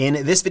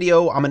In this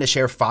video, I'm going to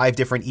share 5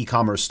 different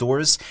e-commerce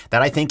stores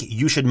that I think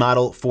you should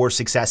model for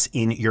success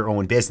in your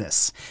own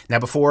business. Now,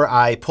 before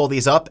I pull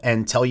these up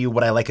and tell you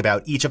what I like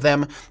about each of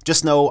them,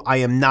 just know I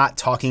am not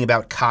talking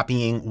about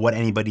copying what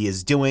anybody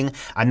is doing.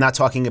 I'm not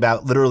talking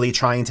about literally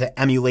trying to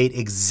emulate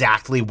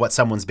exactly what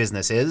someone's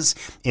business is.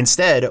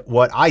 Instead,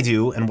 what I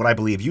do and what I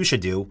believe you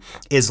should do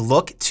is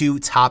look to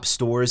top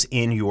stores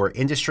in your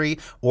industry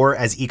or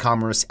as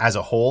e-commerce as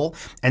a whole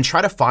and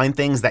try to find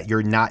things that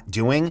you're not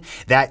doing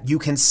that you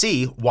can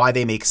see why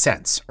they make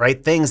sense,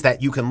 right? Things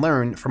that you can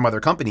learn from other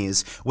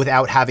companies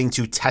without having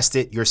to test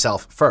it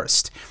yourself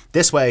first.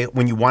 This way,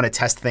 when you want to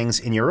test things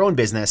in your own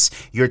business,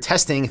 you're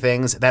testing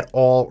things that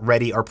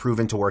already are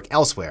proven to work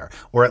elsewhere,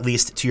 or at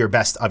least to your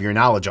best of your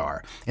knowledge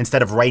are.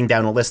 Instead of writing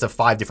down a list of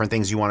 5 different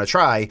things you want to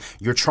try,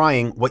 you're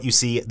trying what you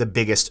see the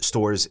biggest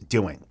stores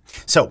doing.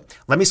 So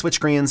let me switch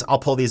screens. I'll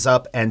pull these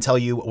up and tell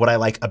you what I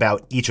like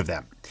about each of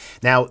them.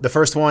 Now, the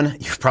first one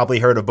you've probably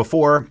heard of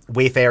before,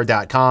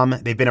 Wayfair.com.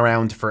 They've been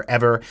around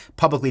forever,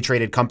 publicly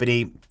traded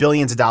company,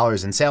 billions of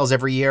dollars in sales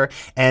every year,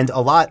 and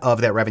a lot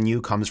of that revenue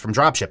comes from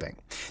dropshipping.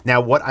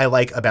 Now, what I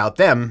like about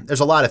them,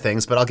 there's a lot of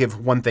things, but I'll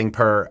give one thing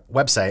per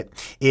website,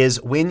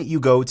 is when you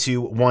go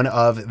to one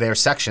of their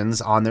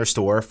sections on their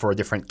store for a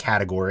different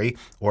category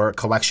or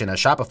collection, as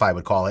Shopify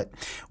would call it,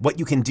 what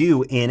you can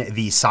do in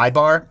the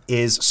sidebar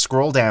is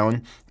scroll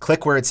down,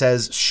 click where it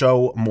says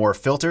show more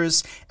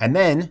filters, and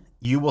then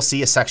you will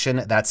see a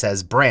section that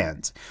says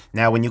brand.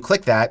 Now, when you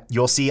click that,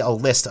 you'll see a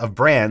list of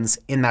brands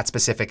in that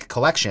specific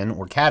collection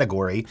or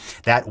category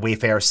that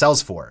Wayfair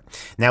sells for.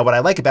 Now, what I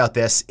like about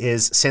this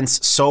is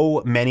since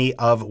so many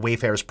of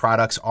Wayfair's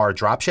products are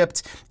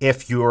dropshipped,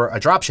 if you're a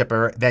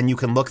dropshipper, then you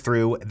can look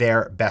through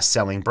their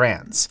best-selling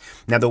brands.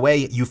 Now, the way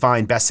you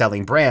find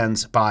best-selling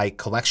brands by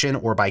collection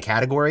or by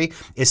category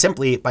is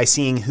simply by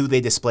seeing who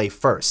they display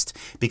first,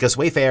 because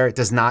Wayfair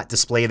does not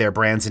display their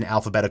brands in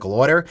alphabetical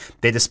order.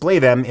 They display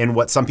them in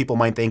what some people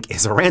might think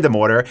is a random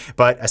order,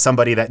 but as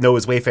somebody that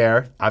knows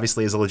Wayfair,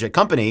 obviously is a legit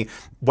company,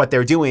 what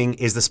they're doing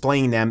is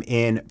displaying them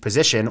in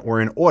position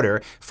or in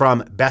order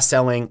from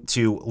best-selling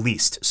to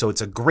least. So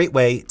it's a great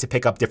way to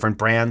pick up different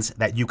brands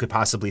that you could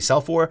possibly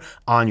sell for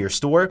on your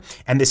store,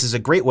 and this is a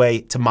great way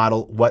to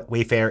model what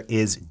Wayfair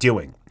is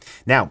doing.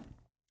 Now,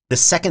 the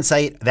second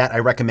site that I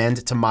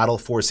recommend to model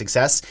for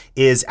success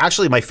is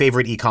actually my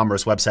favorite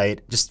e-commerce website,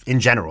 just in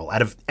general.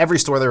 Out of every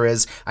store there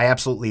is, I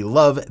absolutely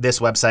love this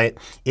website.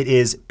 It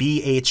is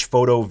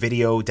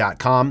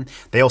bhphotovideo.com.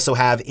 They also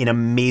have an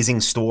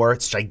amazing store.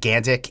 It's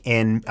gigantic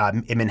in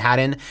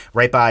Manhattan,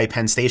 right by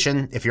Penn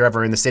Station. If you're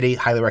ever in the city,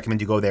 highly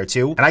recommend you go there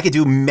too. And I could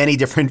do many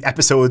different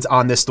episodes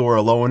on this store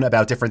alone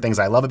about different things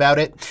I love about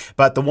it.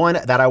 But the one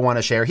that I want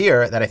to share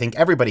here that I think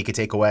everybody could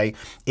take away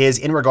is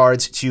in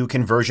regards to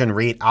conversion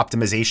rate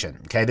optimization.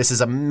 Okay, this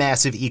is a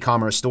massive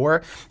e-commerce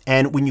store.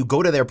 And when you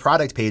go to their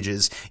product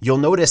pages, you'll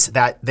notice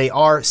that they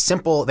are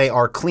simple, they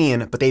are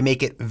clean, but they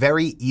make it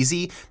very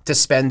easy to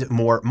spend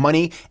more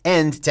money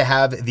and to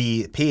have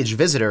the page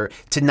visitor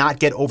to not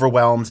get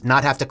overwhelmed,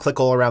 not have to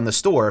click all around the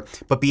store,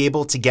 but be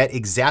able to get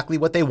exactly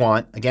what they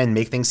want. Again,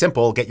 make things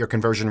simple, get your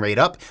conversion rate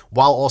up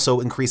while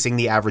also increasing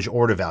the average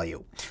order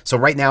value. So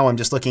right now I'm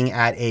just looking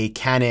at a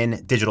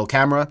Canon digital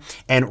camera,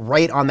 and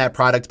right on that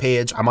product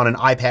page, I'm on an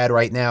iPad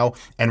right now,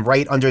 and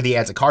right under the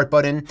Add to Cart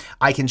button,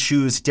 I can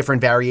choose different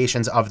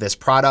variations of this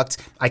product.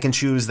 I can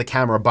choose the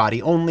camera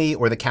body only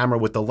or the camera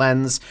with the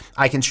lens.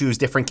 I can choose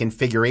different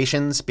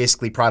configurations,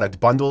 basically product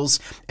bundles.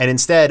 And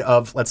instead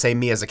of, let's say,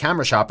 me as a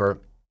camera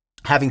shopper,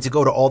 having to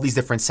go to all these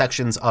different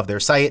sections of their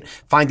site,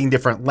 finding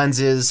different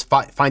lenses,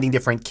 finding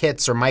different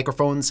kits or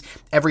microphones,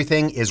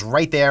 everything is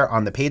right there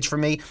on the page for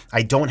me.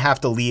 I don't have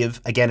to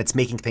leave. Again, it's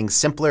making things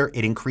simpler.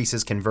 It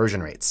increases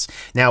conversion rates.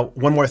 Now,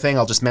 one more thing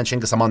I'll just mention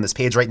because I'm on this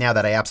page right now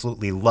that I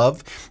absolutely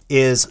love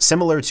is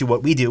similar to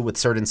what we do with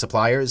certain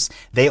suppliers.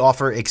 They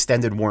offer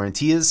extended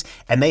warranties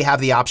and they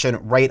have the option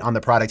right on the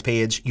product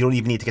page. You don't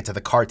even need to get to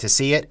the cart to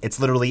see it. It's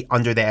literally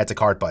under the Add to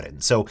Cart button.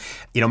 So,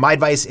 my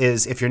advice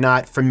is if you're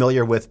not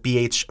familiar with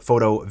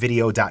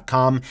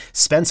bhphotovideo.com,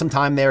 spend some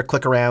time there,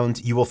 click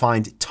around. You will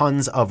find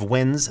tons of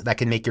wins that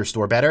can make your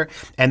store better.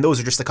 And those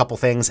are just a couple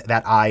things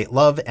that I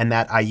love and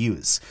that I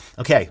use.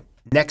 Okay.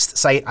 Next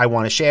site I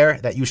want to share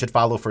that you should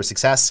follow for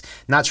success.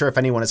 Not sure if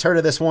anyone has heard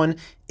of this one.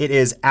 It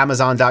is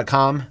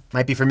Amazon.com.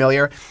 Might be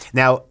familiar.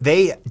 Now,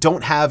 they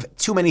don't have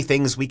too many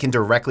things we can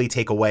directly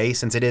take away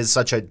since it is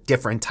such a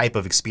different type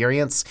of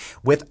experience.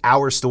 With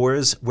our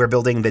stores, we're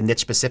building the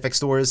niche specific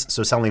stores,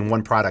 so selling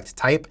one product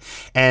type.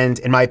 And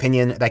in my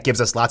opinion, that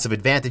gives us lots of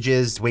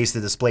advantages, ways to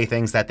display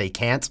things that they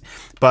can't.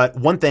 But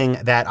one thing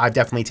that I've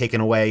definitely taken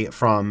away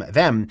from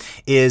them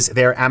is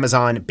their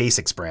Amazon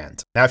Basics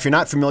brand. Now, if you're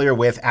not familiar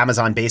with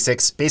Amazon Basics,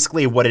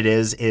 basically what it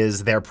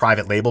is their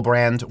private label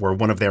brand or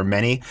one of their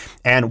many.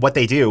 And what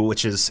they do,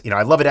 which is,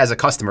 I love it as a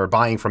customer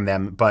buying from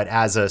them, but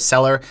as a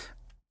seller,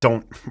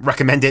 don't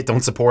recommend it,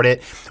 don't support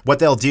it. What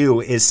they'll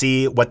do is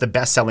see what the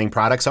best-selling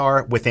products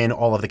are within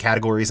all of the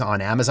categories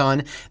on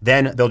Amazon.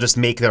 Then they'll just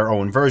make their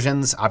own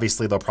versions.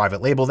 Obviously, they'll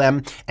private label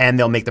them, and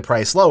they'll make the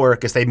price lower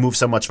because they move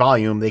so much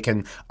volume. They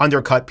can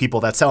undercut people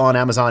that sell on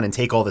Amazon and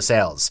take all the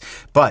sales.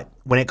 But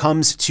when it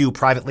comes to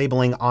private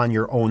labeling on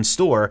your own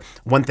store,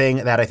 one thing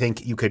that I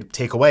think you could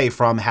take away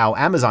from how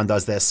Amazon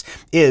does this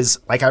is,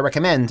 like I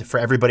recommend for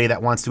everybody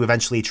that wants to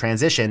eventually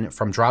transition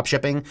from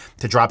dropshipping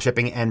to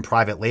dropshipping and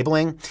private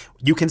labeling,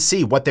 you can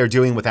see what they're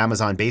doing with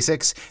Amazon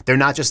Basics. They're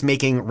not just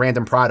making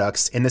random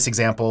products. In this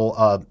example,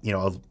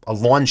 a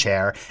lawn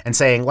chair and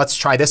saying, let's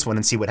try this one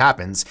and see what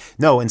happens.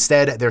 No,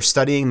 instead, they're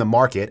studying the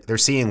market. They're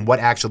seeing what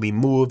actually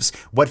moves,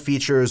 what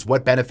features,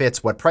 what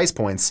benefits, what price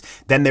points.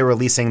 Then they're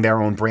releasing their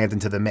own brand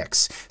into the mix.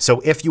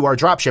 So if you are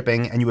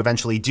dropshipping and you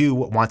eventually do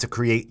want to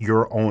create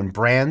your own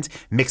brand,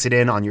 mix it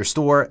in on your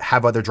store,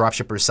 have other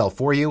dropshippers sell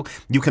for you,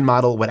 you can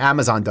model what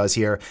Amazon does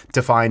here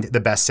to find the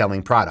best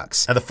selling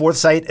products. Now, the fourth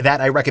site that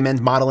I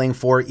recommend modeling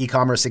for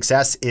e-commerce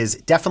success is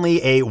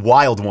definitely a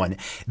wild one.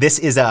 This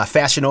is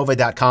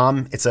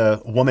fashionova.com. It's a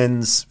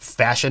woman's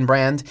fashion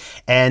brand,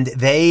 and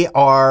they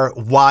are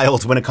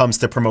wild when it comes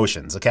to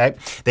promotions, okay?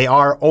 They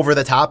are over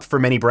the top for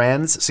many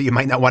brands, so you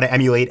might not want to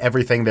emulate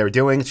everything they're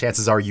doing.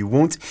 Chances are you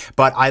won't,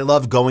 but I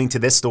love going to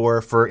this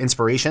store for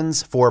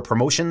inspirations, for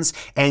promotions,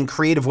 and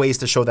creative ways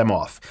to show them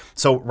off.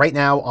 So right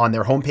now on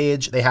their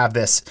homepage, they have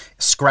this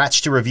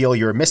scratch to reveal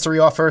your mystery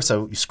offer.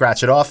 So you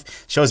scratch it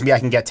off, shows me I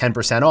can get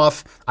 10%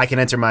 off. I can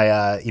enter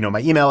my, my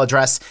email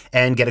address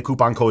and get a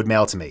coupon code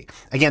mailed to me.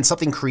 Again,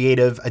 something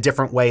creative, a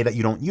different way that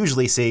you don't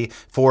usually see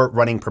for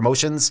running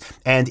promotions.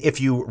 And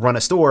if you run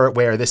a store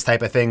where this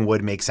type of thing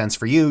would make sense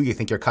for you, you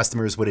think your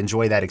customers would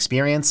enjoy that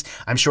experience,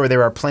 I'm sure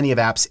there are plenty of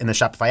apps in the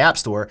Shopify App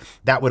Store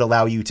that would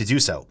allow you to do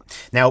so.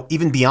 Now,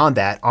 even beyond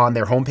that, on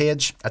their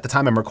homepage, at the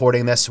time I'm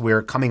recording this,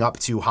 we're coming up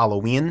to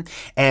Halloween,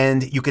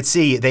 and you could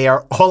see they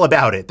are all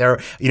about it. They're,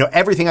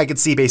 everything I could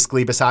see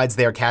basically besides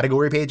their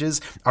category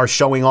pages are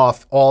showing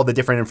off all the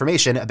different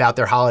information about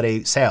their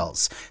holiday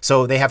sales.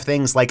 So they have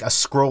things like a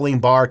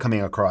scrolling bar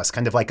coming across,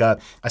 kind of like a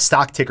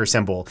stock ticker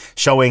symbol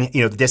showing,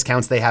 the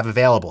discounts they have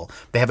available.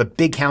 They have a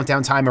big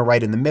countdown timer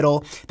right in the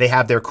middle. They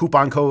have their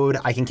coupon code.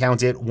 I can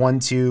count it 1,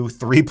 2,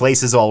 3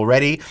 places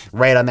already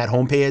right on that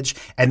homepage.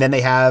 And then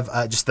they have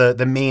just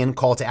the main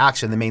call to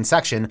action, the main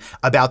section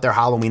about their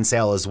Halloween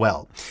sale as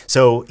well.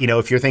 So,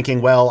 if you're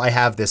thinking, well, I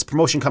have this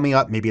promotion coming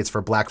up, maybe it's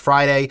for Black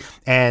Friday,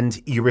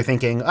 and you were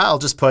thinking, I'll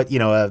just put,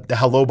 the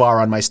hello bar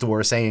on my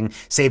store saying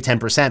save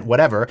 10%,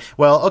 whatever.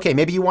 Well, okay,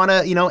 maybe you want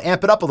to,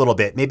 amp it up a little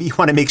bit. Maybe you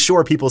want to make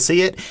sure people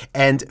see it.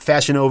 And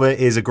Fashion Nova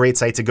is a great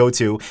site to go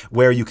to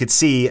where you could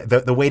see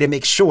the way to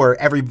make sure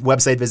every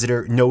website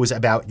visitor knows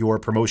about your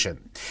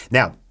promotion.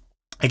 Now,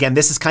 again,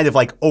 this is kind of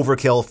like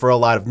overkill for a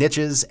lot of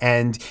niches,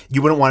 and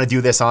you wouldn't want to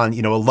do this on,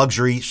 a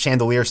luxury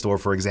chandelier store,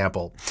 for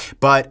example.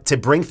 But to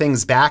bring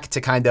things back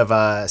to kind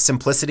of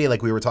simplicity,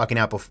 like we were talking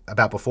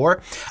about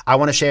before, I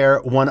want to share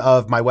one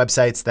of my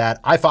websites that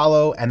I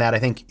follow and that I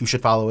think you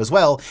should follow as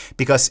well,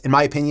 because in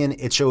my opinion,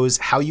 it shows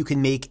how you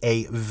can make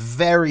a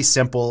very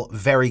simple,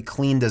 very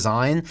clean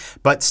design,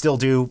 but still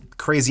do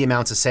crazy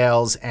amounts of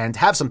sales and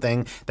have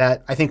something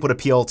that I think would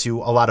appeal to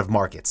a lot of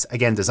markets,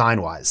 again,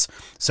 design-wise.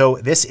 So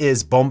this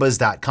is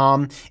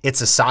bombas.com.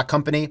 It's a sock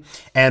company.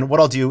 And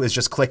what I'll do is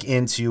just click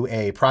into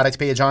a product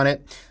page on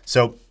it.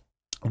 So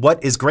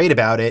what is great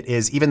about it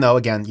is, even though,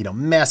 again,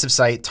 massive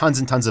site, tons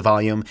and tons of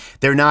volume,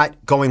 they're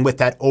not going with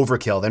that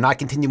overkill. They're not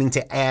continuing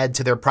to add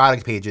to their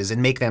product pages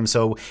and make them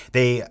so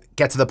they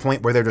get to the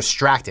point where they're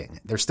distracting.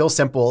 They're still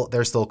simple,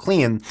 they're still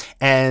clean,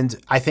 and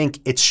I think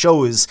it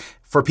shows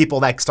for people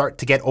that start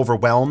to get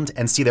overwhelmed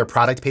and see their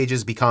product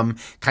pages become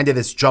kind of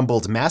this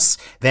jumbled mess,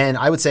 then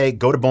I would say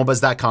go to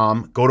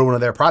bombas.com, go to one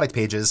of their product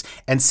pages,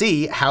 and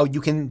see how you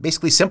can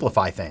basically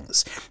simplify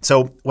things.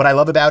 So what I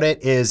love about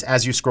it is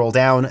as you scroll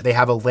down, they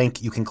have a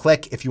link you can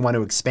click if you want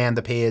to expand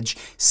the page,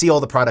 see all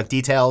the product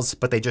details,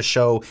 but they just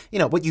show,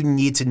 what you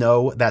need to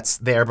know that's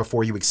there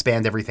before you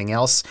expand everything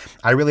else.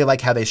 I really like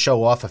how they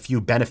show off a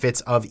few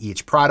benefits of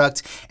each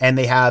product, and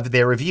they have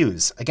their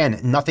reviews. Again,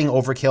 nothing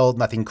overkill,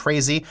 nothing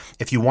crazy.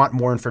 If you want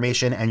more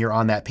information and you're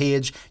on that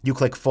page, you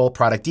click full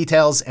product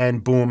details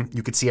and boom,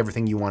 you could see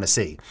everything you want to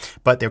see.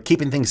 But they're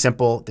keeping things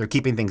simple, they're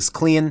keeping things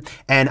clean,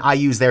 and I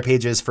use their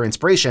pages for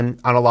inspiration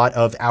on a lot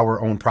of our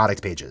own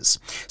product pages.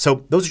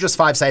 So those are just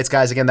 5 sites,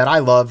 guys, again, that I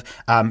love.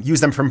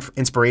 Use them for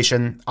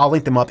inspiration. I'll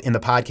link them up in the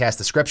podcast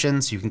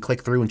description so you can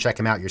click through and check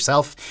them out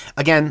yourself.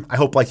 Again, I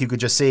hope like you could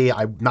just see,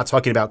 I'm not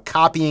talking about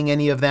copying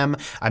any of them.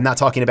 I'm not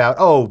talking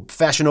about,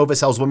 Fashion Nova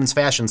sells women's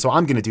fashion, so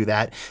I'm going to do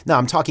that. No,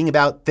 I'm talking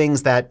about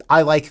things that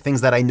I like,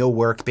 things that I know will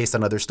work based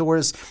on other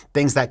stores,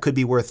 things that could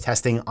be worth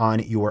testing on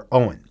your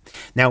own.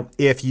 Now,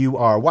 if you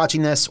are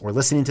watching this or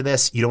listening to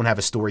this, you don't have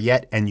a store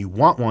yet and you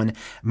want one,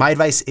 my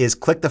advice is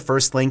click the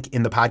first link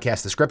in the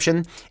podcast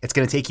description. It's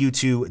going to take you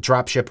to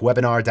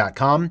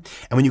dropshipwebinar.com.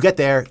 And when you get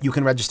there, you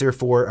can register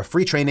for a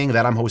free training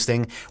that I'm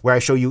hosting where I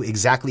show you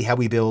exactly how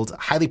we build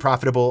highly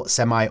profitable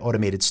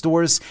semi-automated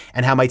stores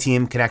and how my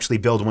team can actually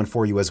build one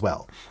for you as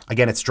well.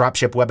 Again, it's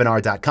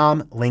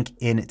dropshipwebinar.com, link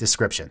in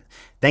description.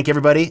 Thank you,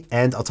 everybody,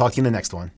 and I'll talk to you in the next one.